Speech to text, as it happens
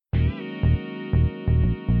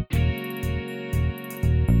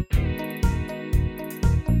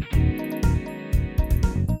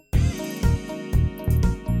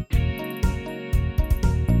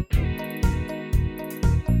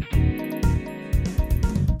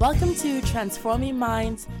Welcome to Transforming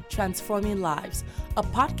Minds, Transforming Lives, a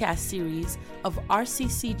podcast series of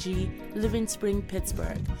RCCG Living Spring,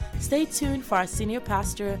 Pittsburgh. Stay tuned for our senior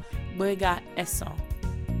pastor, Boyega Esson.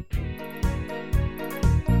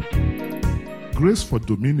 Grace for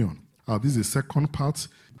dominion. This is the second part.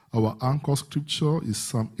 Our anchor scripture is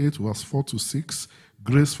Psalm 8, verse 4 to 6.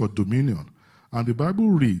 Grace for dominion. And the Bible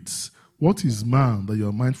reads, "What is man that you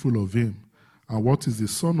are mindful of him? And what is the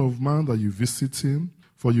son of man that you visit him?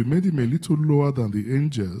 For you made him a little lower than the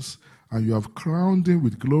angels, and you have crowned him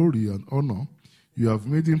with glory and honor. You have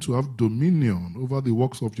made him to have dominion over the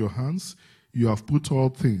works of your hands. You have put all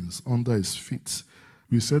things under his feet."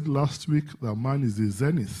 We said last week that man is the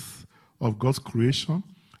zenith of God's creation.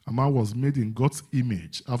 A man was made in God's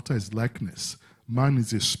image after his likeness. Man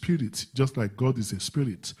is a spirit, just like God is a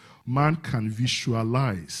spirit. Man can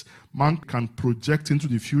visualize. Man can project into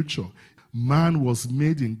the future. Man was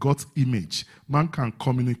made in God's image. Man can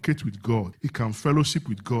communicate with God. He can fellowship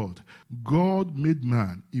with God. God made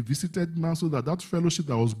man. He visited man so that fellowship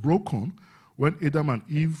that was broken when Adam and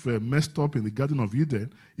Eve messed up in the Garden of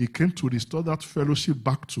Eden, he came to restore that fellowship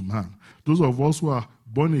back to man. Those of us who are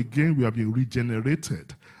born again, we have been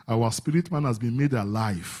regenerated. Our spirit man has been made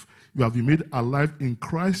alive. We have been made alive in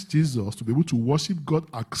Christ Jesus to be able to worship God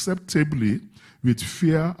acceptably with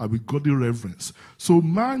fear and with godly reverence. So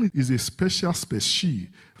man is a special species.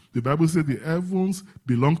 The Bible says the heavens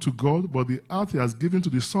belong to God, but the earth he has given to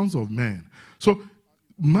the sons of men. So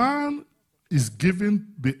man is given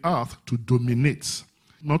the earth to dominate,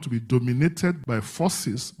 not to be dominated by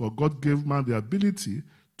forces, but God gave man the ability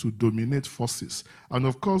to dominate forces. And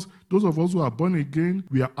of course, those of us who are born again,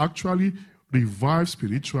 we are actually revived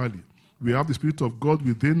spiritually. We have the Spirit of God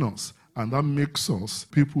within us, and that makes us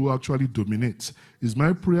people who actually dominate. It's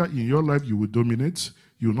my prayer in your life you will dominate.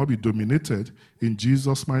 You will not be dominated in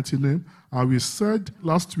Jesus' mighty name. And we said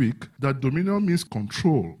last week that dominion means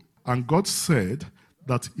control. And God said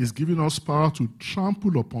that He's giving us power to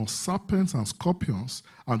trample upon serpents and scorpions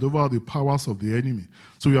and over the powers of the enemy.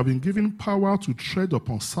 So we have been given power to tread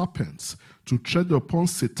upon serpents, to tread upon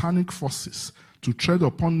satanic forces, to tread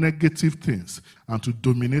upon negative things, and to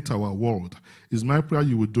dominate our world. It's my prayer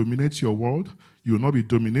you will dominate your world. You will not be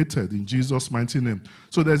dominated in Jesus' mighty name.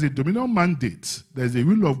 So there's a dominion mandate. There's a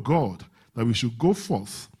will of God that we should go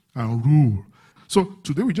forth and rule. So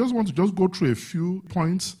today we just want to go through a few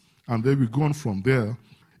points, and then we go on from there.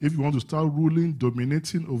 If you want to start ruling,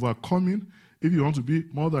 dominating, overcoming, if you want to be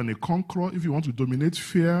more than a conqueror, if you want to dominate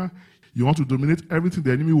fear, you want to dominate everything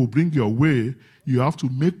the enemy will bring your way, you have to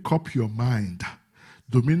make up your mind.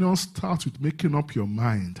 Dominion starts with making up your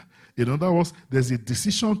mind. In other words, there's a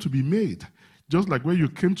decision to be made. Just like when you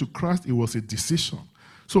came to Christ, it was a decision.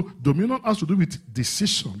 So dominion has to do with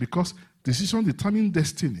decision, because decision determines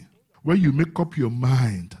destiny. When you make up your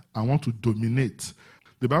mind, I want to dominate.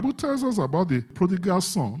 The Bible tells us about the prodigal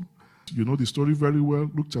son. You know the story very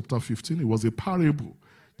well. Luke chapter 15. It was a parable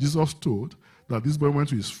Jesus told that this boy went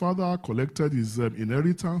to his father, collected his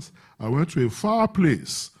inheritance, and went to a far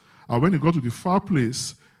place. And when he got to the far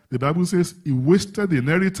place, the Bible says he wasted the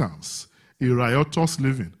inheritance, a riotous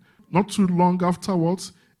living. Not too long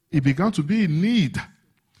afterwards, he began to be in need.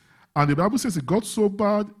 And the Bible says it got so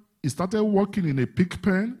bad, he started working in a pig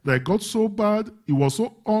pen, that it got so bad, he was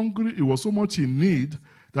so hungry, he was so much in need,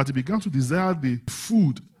 that he began to desire the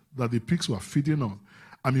food that the pigs were feeding on.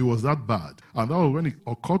 And it was that bad. And that was when it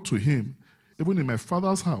occurred to him, even in my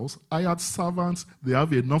father's house, I had servants, they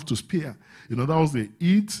have enough to spare. In other words, they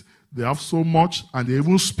eat, they have so much, and they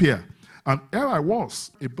even spare. And here I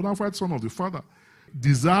was, a bona fide son of the father,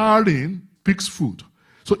 desiring pig's food.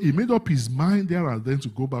 So he made up his mind there and then to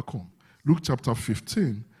go back home. Luke chapter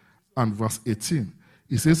 15 and verse 18.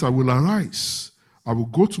 He says, "I will arise, I will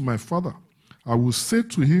go to my father. I will say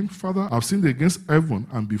to him, Father, I've sinned against heaven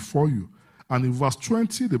and before you." And in verse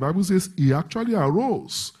 20, the Bible says he actually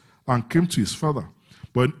arose and came to his father.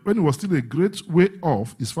 But when he was still a great way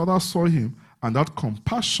off, his father saw him and had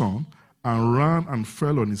compassion and ran and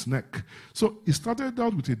fell on his neck. So he started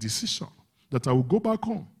out with a decision that I will go back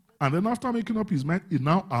home. And then after making up his mind, he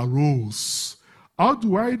now arose. How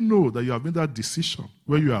do I know that you have made that decision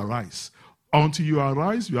when you arise? Until you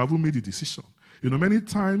arise, you haven't made a decision. You know, many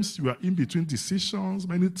times you are in between decisions.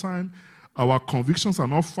 Many times our convictions are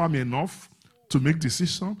not firm enough to make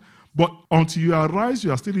decisions. But until you arise,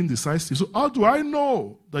 you are still indecisive. So how do I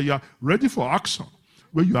know that you are ready for action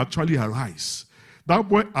when you actually arise? That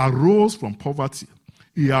boy arose from poverty.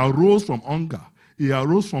 He arose from hunger. He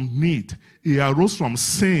arose from need. He arose from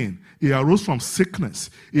sin. He arose from sickness.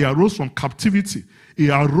 He arose from captivity. He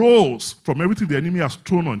arose from everything the enemy has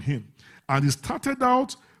thrown on him. And he started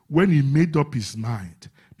out when he made up his mind.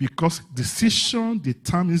 Because decision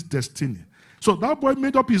determines destiny. So that boy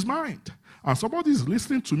made up his mind. And somebody is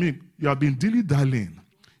listening to me. You have been dilly-dallying.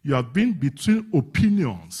 You have been between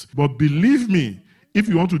opinions. But believe me, if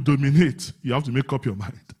you want to dominate, you have to make up your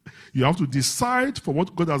mind. You have to decide for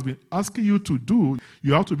what God has been asking you to do.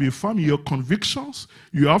 You have to be firm in your convictions.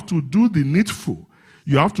 You have to do the needful.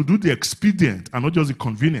 You have to do the expedient and not just the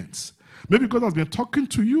convenience. Maybe God has been talking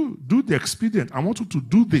to you. Do the expedient. I want you to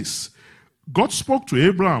do this. God spoke to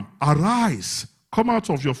Abraham, arise, come out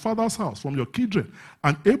of your father's house, from your kindred.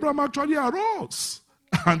 And Abraham actually arose.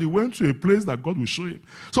 And he went to a place that God will show him.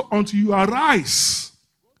 So until you arise,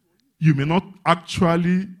 you may not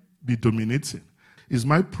actually be dominating. It's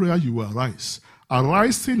my prayer you will arise.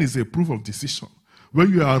 Arising is a proof of decision.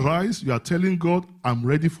 When you arise, you are telling God, I'm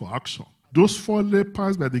ready for action. Those 4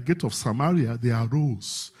 lepers by the gate of Samaria, they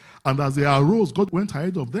arose. And as they arose, God went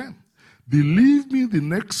ahead of them. Believe me, the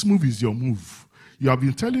next move is your move. You have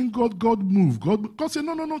been telling God, God move. God said,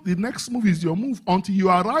 no, the next move is your move. Until you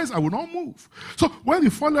arise, I will not move. So when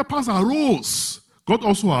the 4 lepers arose, God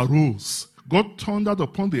also arose. God turned that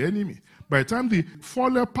upon the enemy. By the time the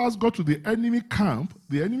 4 lepers got to the enemy camp,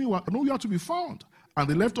 the enemy was nowhere to be found. And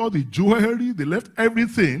they left all the jewelry, they left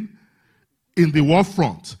everything in the war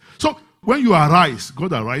front. So when you arise,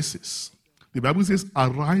 God arises. The Bible says,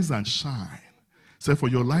 arise and shine. Say, for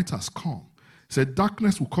your light has come. Said,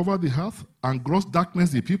 darkness will cover the earth and gross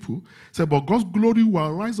darkness the people. Said, but God's glory will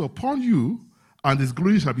arise upon you, and his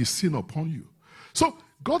glory shall be seen upon you. So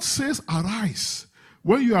God says, arise.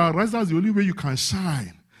 When you arise, that's the only way you can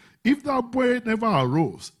shine. If that boy never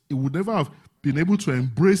arose, he would never have been able to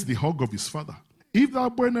embrace the hug of his father. If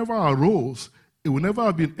that boy never arose, he would never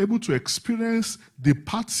have been able to experience the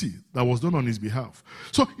party that was done on his behalf.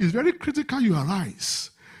 So it's very critical you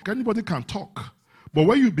arise. Anybody can talk. But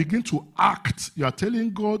when you begin to act, you are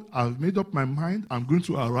telling God, I've made up my mind, I'm going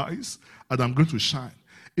to arise, and I'm going to shine.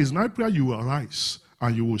 It's my prayer you will arise,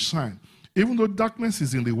 and you will shine. Even though darkness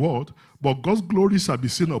is in the world, but God's glory shall be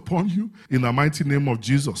seen upon you in the mighty name of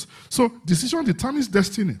Jesus. So decision determines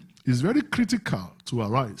destiny. It's very critical to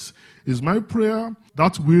arise. It's my prayer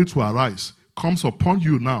that will to arise comes upon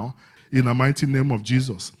you now in the mighty name of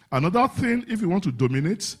Jesus. Another thing, if you want to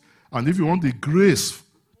dominate, and if you want the grace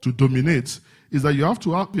to dominate, is that you have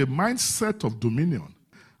to have a mindset of dominion.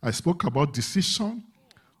 I spoke about decision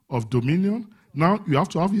of dominion. Now you have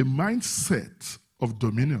to have a mindset of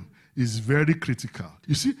dominion. It's very critical.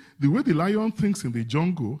 You see, the way the lion thinks in the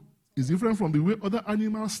jungle is different from the way other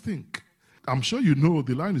animals think. I'm sure you know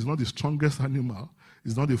the lion is not the strongest animal.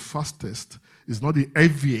 It's not the fastest. It's not the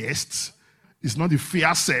heaviest. It's not the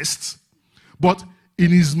fiercest. But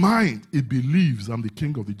in his mind, he believes I'm the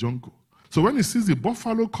king of the jungle. So when he sees the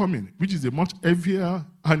buffalo coming, which is a much heavier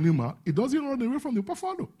animal, he doesn't run away from the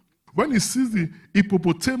buffalo. When he sees the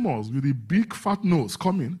hippopotamus with the big fat nose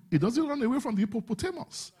coming, he doesn't run away from the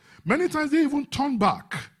hippopotamus. Many times they even turn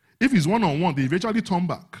back. If it's one-on-one, they eventually turn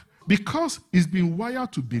back. Because he's been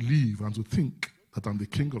wired to believe and to think that I'm the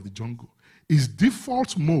king of the jungle. His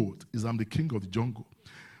default mode is I'm the king of the jungle.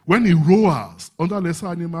 When he roars, other lesser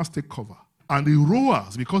animals take cover. And he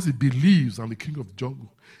roars because he believes I'm the king of the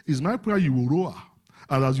jungle. It's my prayer you will roar.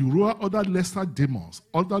 And as you roar, other lesser demons,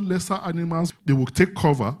 other lesser animals, they will take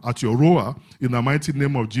cover at your roar in the mighty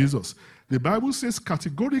name of Jesus. The Bible says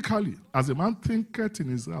categorically, as a man thinketh in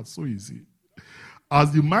his heart, so easy.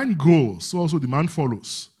 As the mind goes, so also the man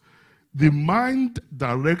follows. The mind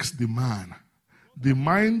directs the man. The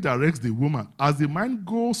mind directs the woman. As the mind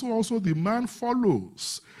goes, so also the man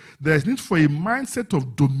follows. There is need for a mindset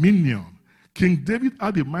of dominion. King David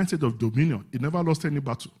had a mindset of dominion. He never lost any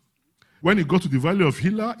battle. When he got to the valley of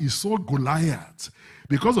Elah, he saw Goliath.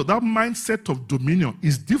 Because of that mindset of dominion,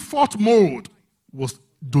 his default mode was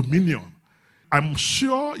dominion. I'm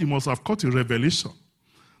sure he must have caught a revelation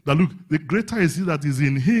that, look, the greater is he that is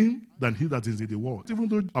in him than he that is in the world. Even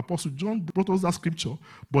though Apostle John brought us that scripture,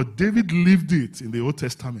 but David lived it in the Old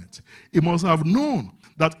Testament. He must have known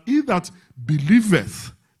that he that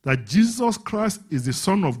believeth that Jesus Christ is the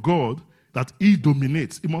Son of God, that he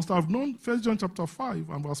dominates. He must have known 1 John chapter 5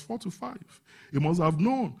 and verse 4 to 5. He must have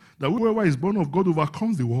known that whoever is born of God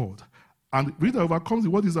overcomes the world. And we that overcomes the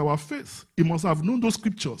world is our faith. He must have known those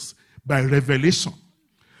scriptures by revelation.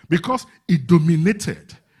 Because he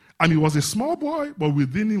dominated. And he was a small boy, but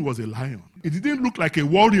within him was a lion. He didn't look like a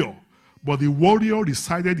warrior, but the warrior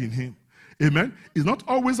resided in him. Amen? It's not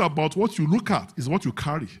always about what you look at, it's what you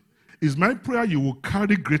carry. It's my prayer you will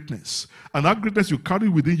carry greatness. And that greatness you carry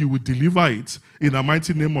within, you will deliver it in the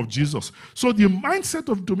mighty name of Jesus. So the mindset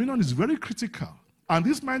of dominion is very critical. And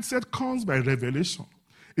this mindset comes by revelation.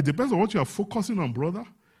 It depends on what you are focusing on, brother.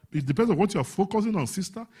 It depends on what you are focusing on,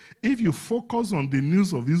 sister. If you focus on the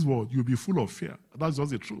news of this world, you'll be full of fear. That's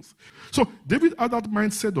just the truth. So David had that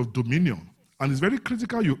mindset of dominion. And it's very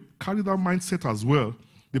critical you carry that mindset as well.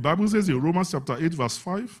 The Bible says in Romans chapter 8, verse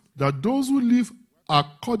 5, that those who live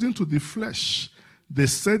according to the flesh, they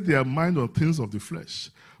set their mind on things of the flesh.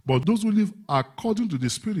 But those who live according to the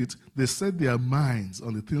Spirit, they set their minds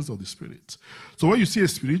on the things of the Spirit. So when you see a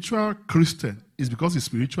spiritual Christian, it's because he's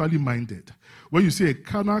spiritually minded. When you see a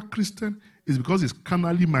carnal Christian, it's because he's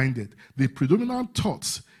carnally minded. The predominant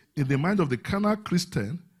thoughts in the mind of the carnal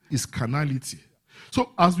Christian is carnality.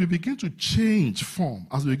 So as we begin to change form,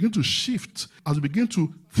 as we begin to shift, as we begin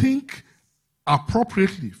to think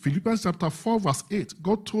appropriately, Philippians chapter 4, verse 8,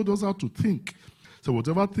 God told us how to think. So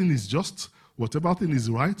whatever thing is just, whatever thing is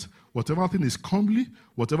right, whatever thing is comely,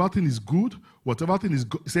 whatever thing is good, whatever thing is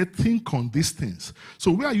good, he said, think on these things.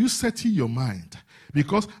 So where are you setting your mind?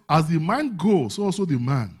 Because as the mind goes, so also the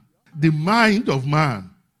man. The mind of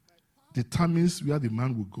man determines where the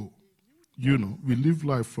man will go. You know, we live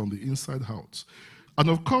life from the inside out. And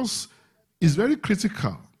of course, it's very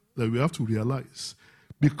critical that we have to realize,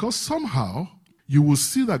 because somehow you will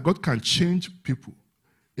see that God can change people.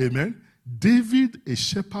 Amen? David, a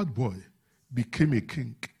shepherd boy, became a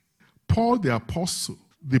king. Paul the apostle,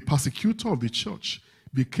 the persecutor of the church,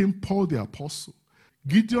 became Paul the apostle.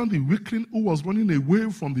 Gideon the weakling, who was running away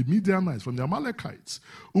from the Midianites, from the Amalekites,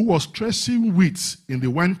 who was threshing wheat in the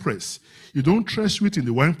winepress. You don't thresh wheat in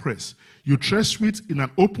the winepress. You thresh wheat in an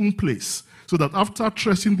open place, so that after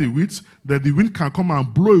threshing the wheat, that the wind can come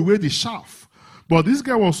and blow away the chaff. But this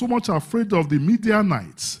guy was so much afraid of the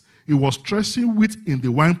Midianites, he was threshing wheat in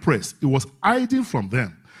the winepress. He was hiding from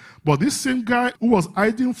them. But this same guy who was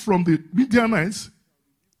hiding from the Midianites,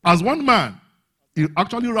 as one man, he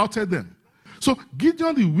actually routed them. So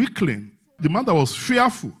Gideon the weakling, the man that was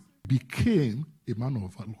fearful, became a man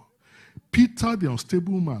of valor. Peter the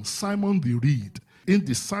unstable man, Simon the reed,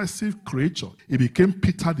 indecisive creature, he became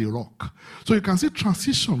Peter the rock. So you can see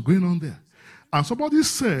transition going on there. And somebody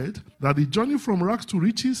said that the journey from rags to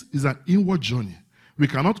riches is an inward journey. We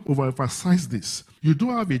cannot overemphasize this. You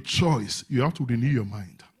don't have a choice. You have to renew your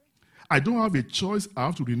mind. I don't have a choice. I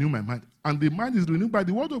have to renew my mind. And the mind is renewed by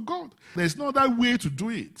the word of God. There's no other way to do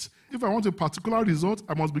it. If I want a particular result,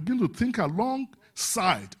 I must begin to think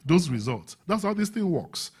alongside those results. That's how this thing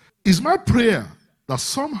works. It's my prayer that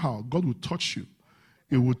somehow God will touch you.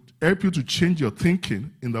 It would help you to change your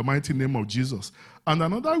thinking in the mighty name of Jesus. And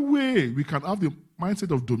another way we can have the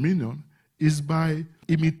mindset of dominion is by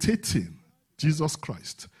imitating Jesus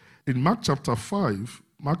Christ. In Mark chapter 5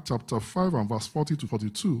 and verse 40 to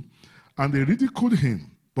 42, and they ridiculed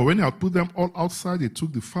him. But when he had put them all outside, they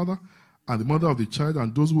took the father and the mother of the child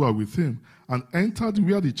and those who were with him and entered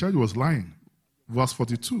where the child was lying. Verse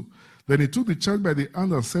 42. Then he took the child by the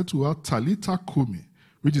hand and said to her, Talitha Kumi,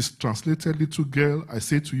 which is translated, little girl, I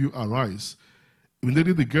say to you, arise.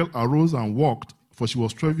 Immediately the girl arose and walked, for she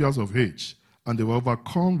was 12 years of age, and they were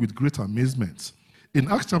overcome with great amazement.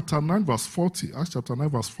 In Acts chapter 9, verse 40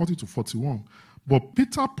 to 41, but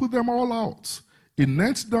Peter put them all out. He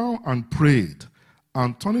knelt down and prayed,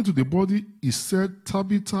 and turning to the body, he said,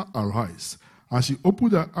 Tabitha, arise. And she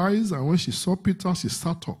opened her eyes, and when she saw Peter, she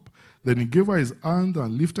sat up. Then he gave her his hand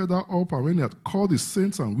and lifted her up, and when he had called the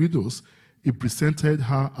saints and widows, he presented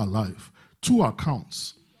her alive. Two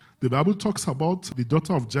accounts. The Bible talks about the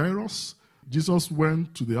daughter of Jairus. Jesus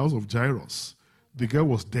went to the house of Jairus. The girl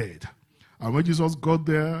was dead. And when Jesus got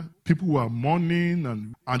there, people were mourning.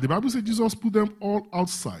 And the Bible said Jesus put them all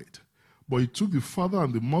outside. But he took the father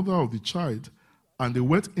and the mother of the child, and they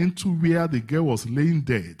went into where the girl was laying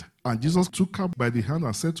dead. And Jesus took her by the hand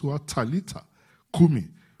and said to her, Talitha Kumi,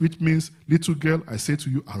 which means, little girl, I say to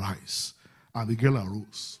you, arise. And the girl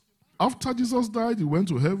arose. After Jesus died, he went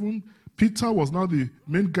to heaven. Peter was now the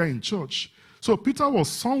main guy in church. So Peter was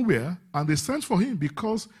somewhere, and they sent for him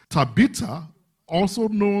because Tabitha, also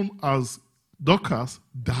known as Dorcas,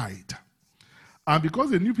 died. And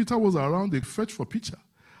because they knew Peter was around, they fetched for Peter.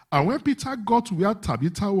 And when Peter got to where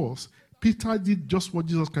Tabitha was, Peter did just what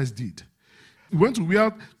Jesus Christ did. He went to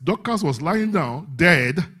where Dorcas was lying down,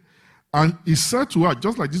 dead, and he said to her,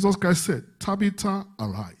 just like Jesus Christ said, Tabitha,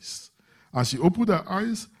 arise. And she opened her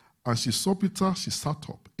eyes, and she saw Peter, she sat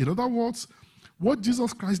up. In other words, what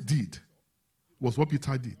Jesus Christ did was what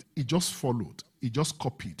Peter did. He just followed. He just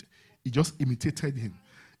copied. He just imitated him.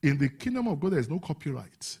 In the kingdom of God, there is no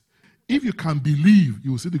copyright. If you can believe,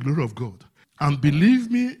 you will see the glory of God. And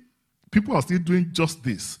believe me, people are still doing just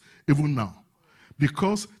this, even now.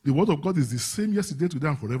 Because the word of God is the same yesterday, today,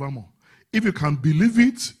 and forevermore. If you can believe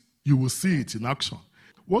it, you will see it in action.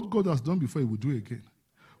 What God has done before, he will do again.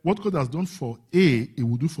 What God has done for A, He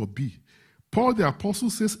will do for B. Paul the Apostle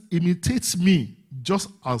says, imitate me just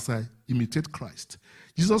as I imitate Christ.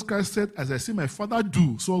 Jesus Christ said, as I see my Father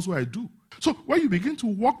do, so also I do. So when you begin to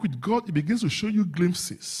walk with God, He begins to show you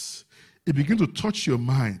glimpses. It begins to touch your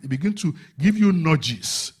mind. It begins to give you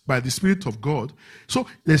nudges by the Spirit of God. So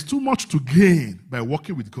there's too much to gain by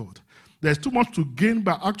walking with God. There's too much to gain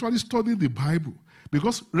by actually studying the Bible.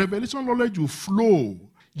 Because revelation knowledge will flow.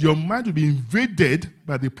 Your mind will be invaded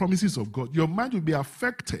by the promises of God. Your mind will be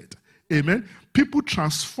affected. Amen. People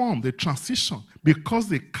transform, they transition because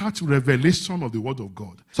they catch revelation of the Word of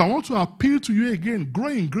God. So I want to appeal to you again, grow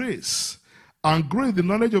in grace and grow in the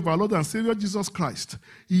knowledge of our Lord and Savior Jesus Christ.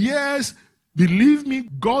 Yes, believe me,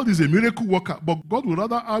 God is a miracle worker, but God would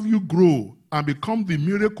rather have you grow and become the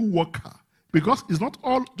miracle worker, because it's not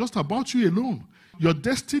all just about you alone. Your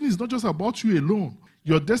destiny is not just about you alone.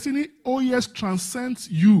 Your destiny, oh yes, transcends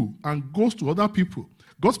you and goes to other people.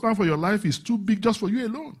 God's plan for your life is too big just for you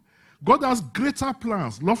alone. God has greater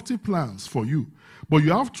plans, lofty plans for you. But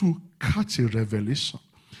you have to catch a revelation.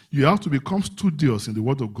 You have to become studious in the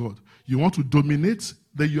Word of God. You want to dominate,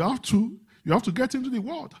 then you have to get into the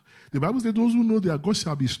Word. The Bible says those who know their God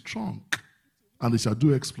shall be strong, and they shall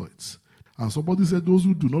do exploits. And somebody said those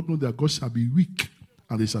who do not know their God shall be weak,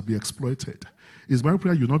 and they shall be exploited. It's my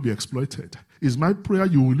prayer you will not be exploited. It's my prayer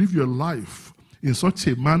you will live your life in such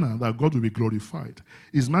a manner that God will be glorified.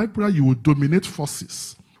 It's my prayer you will dominate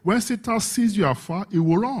forces. When Satan sees you afar, he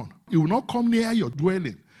will run. He will not come near your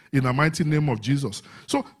dwelling in the mighty name of Jesus.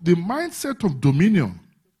 So the mindset of dominion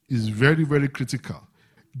is very, very critical.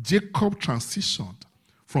 Jacob transitioned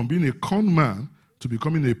from being a con man to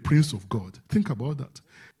becoming a prince of God. Think about that.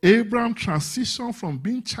 Abraham transitioned from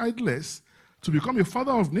being childless to become a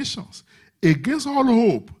father of nations. Against all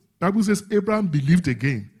hope, the Bible says Abraham believed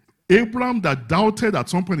again. Abraham that doubted at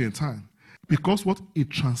some point in time. Because what? He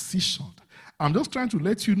transitioned. I'm just trying to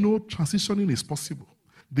let you know transitioning is possible.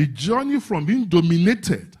 The journey from being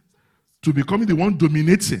dominated to becoming the one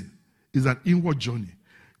dominating is an inward journey.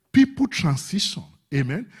 People transition,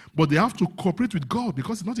 amen, but they have to cooperate with God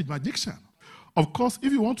because it's not a magician. Of course,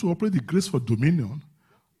 if you want to operate the grace for dominion,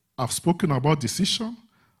 I've spoken about decision,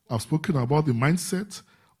 I've spoken about the mindset.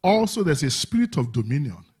 Also, there's a spirit of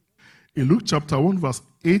dominion. In Luke chapter 1 verse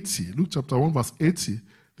 80,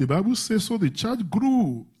 the Bible says, so the child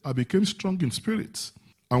grew and became strong in spirit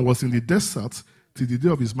and was in the desert till the day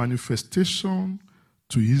of his manifestation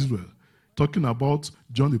to Israel. Talking about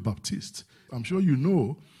John the Baptist. I'm sure you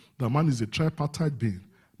know that man is a tripartite being.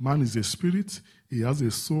 Man is a spirit, he has a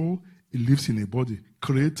soul, he lives in a body,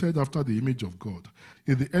 created after the image of God.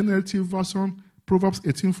 In the NLT version, Proverbs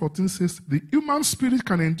 18:14 says, the human spirit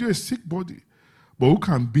can endure a sick body, but who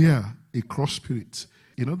can bear a crushed spirit?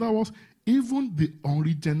 In other words, even the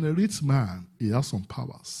unregenerate man, he has some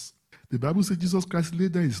powers. The Bible says Jesus Christ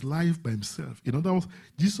laid down his life by himself. In other words,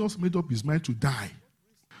 Jesus made up his mind to die.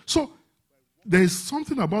 So, there is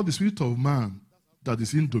something about the spirit of man that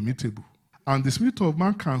is indomitable. And the spirit of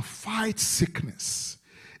man can fight sickness.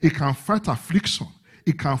 It can fight affliction.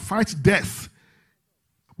 It can fight death.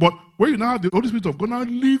 But when you now have the Holy Spirit of God now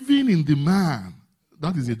living in the man,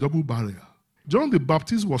 that is a double barrier. John the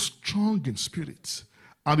Baptist was strong in spirit.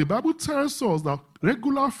 And the Bible tells us that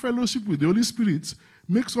regular fellowship with the Holy Spirit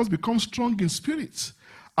makes us become strong in spirit.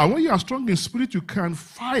 And when you are strong in spirit, you can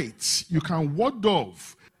fight. You can ward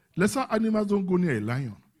off. Lesser animals don't go near a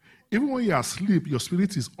lion. Even when you are asleep, your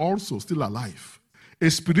spirit is also still alive. A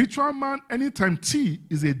spiritual man, anytime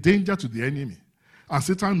is a danger to the enemy. And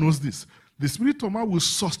Satan knows this. The spirit of man will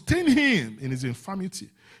sustain him in his infirmity.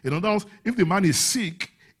 In other words, if the man is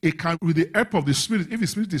sick, it can, with the help of the spirit, if the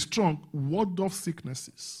spirit is strong, ward off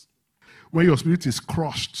sicknesses. When your spirit is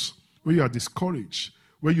crushed, when you are discouraged,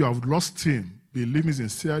 when you have lost him, believe me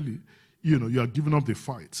sincerely, you are giving up the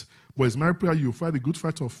fight. But it's my prayer you fight the good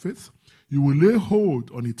fight of faith. You will lay hold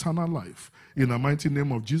on eternal life. In the mighty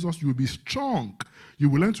name of Jesus, you will be strong. You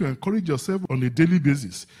will learn to encourage yourself on a daily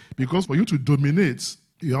basis. Because for you to dominate,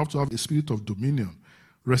 you have to have a spirit of dominion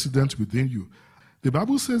resident within you. The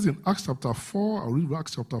Bible says in Acts chapter 4, I'll read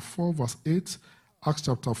Acts chapter 4 verse 8, Acts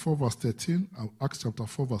chapter 4 verse 13, and Acts chapter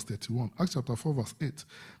 4 verse 31. Acts chapter 4 verse 8.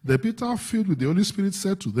 Then Peter, filled with the Holy Spirit,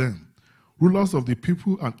 said to them, rulers of the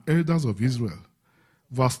people and elders of Israel.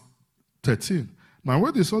 Verse 13. Now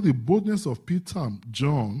when they saw the boldness of Peter and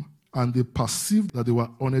John, and they perceived that they were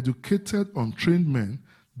uneducated, untrained men,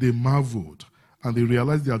 they marveled, and they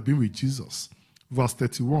realized they had been with Jesus. Verse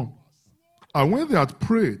 31. And when they had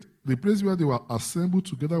prayed, the place where they were assembled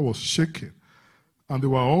together was shaken, and they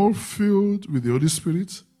were all filled with the Holy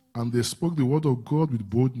Spirit, and they spoke the word of God with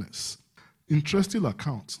boldness. interesting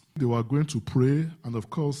account. They were going to pray, and of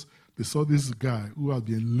course, they saw this guy who had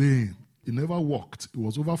been lame. He never walked. He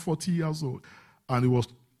was over 40 years old, and he was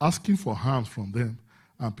asking for alms from them.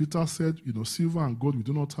 And Peter said, silver and gold we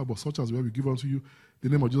do not have, but such as we give unto you, the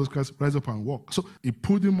name of Jesus Christ, rise up and walk. So he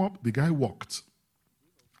pulled him up, the guy walked.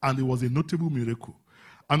 And it was a notable miracle.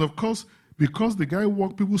 And of course, because the guy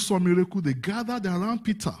walked, people saw miracle, they gathered around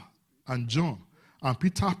Peter and John. And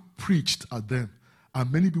Peter preached at them.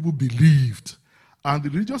 And many people believed. And the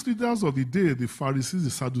religious leaders of the day, the Pharisees, the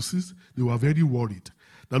Sadducees, they were very worried.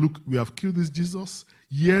 That look, we have killed this Jesus,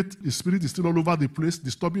 yet the Spirit is still all over the place,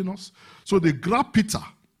 disturbing us. So they grabbed Peter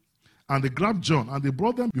and they grabbed John and they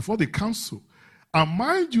brought them before the council. And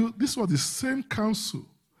mind you, this was the same council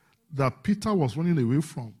that Peter was running away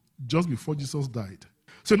from just before Jesus died.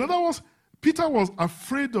 So in other words, Peter was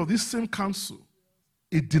afraid of this same council.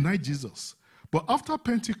 He denied Jesus. But after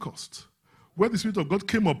Pentecost, when the Spirit of God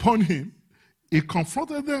came upon him, he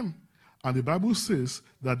confronted them. And the Bible says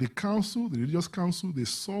that the council, the religious council, they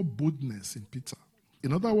saw boldness in Peter.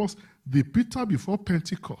 In other words, the Peter before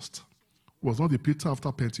Pentecost was not the Peter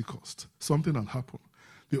after Pentecost. Something had happened.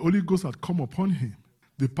 The Holy Ghost had come upon him.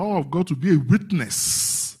 The power of God to be a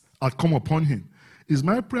witness had come upon him. It's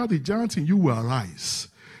my prayer the giant in you will arise.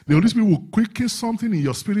 The Holy Spirit will quicken something in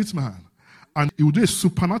your spirit, man. And it will do a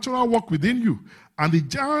supernatural work within you. And the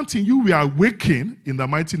giant in you will awaken in the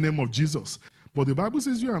mighty name of Jesus. But the Bible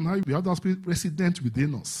says you and I, we have that spirit resident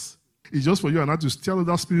within us. It's just for you and I to stir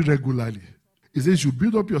that spirit regularly. It says you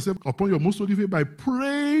build up yourself upon your most holy faith by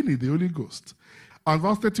praying in the Holy Ghost. And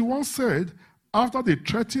verse 31 said, after they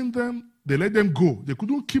threatened them, they let them go. They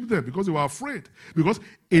couldn't keep them because they were afraid. Because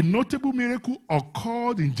a notable miracle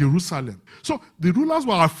occurred in Jerusalem. So the rulers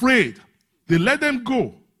were afraid. They let them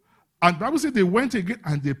go. And the Bible says they went again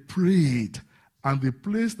and they prayed. And the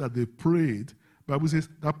place that they prayed, the Bible says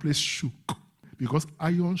that place shook. Because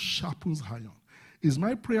iron sharpens iron. It's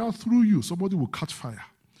my prayer through you, somebody will catch fire.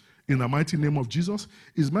 In the mighty name of Jesus,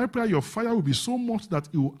 it's my prayer your fire will be so much that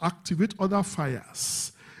it will activate other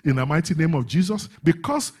fires. In the mighty name of Jesus,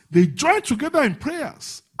 because they joined together in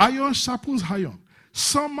prayers. Iron sharpens iron.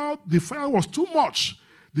 Somehow the fire was too much.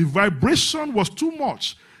 The vibration was too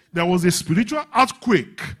much. There was a spiritual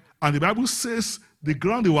earthquake. And the Bible says the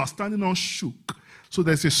ground they were standing on shook. So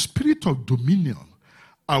there's a spirit of dominion.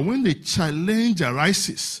 And when the challenge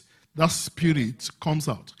arises, that spirit comes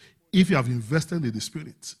out. If you have invested in the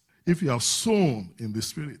spirit, if you have sown in the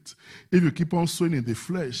spirit, if you keep on sowing in the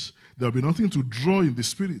flesh, there will be nothing to draw in the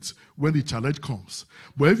spirit when the challenge comes.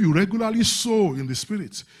 But if you regularly sow in the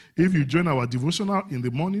spirit, if you join our devotional in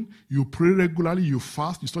the morning, you pray regularly, you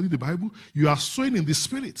fast, you study the Bible, you are sowing in the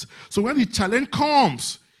spirit. So when the challenge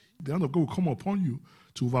comes, the hand of God will come upon you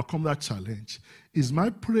to overcome that challenge. It's my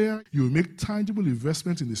prayer you will make tangible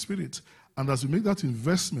investment in the spirit. And as you make that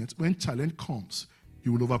investment, when challenge comes,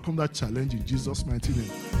 you will overcome that challenge in Jesus' mighty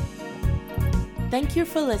name. Thank you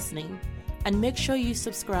for listening, and make sure you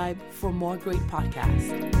subscribe for more great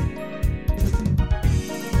podcasts.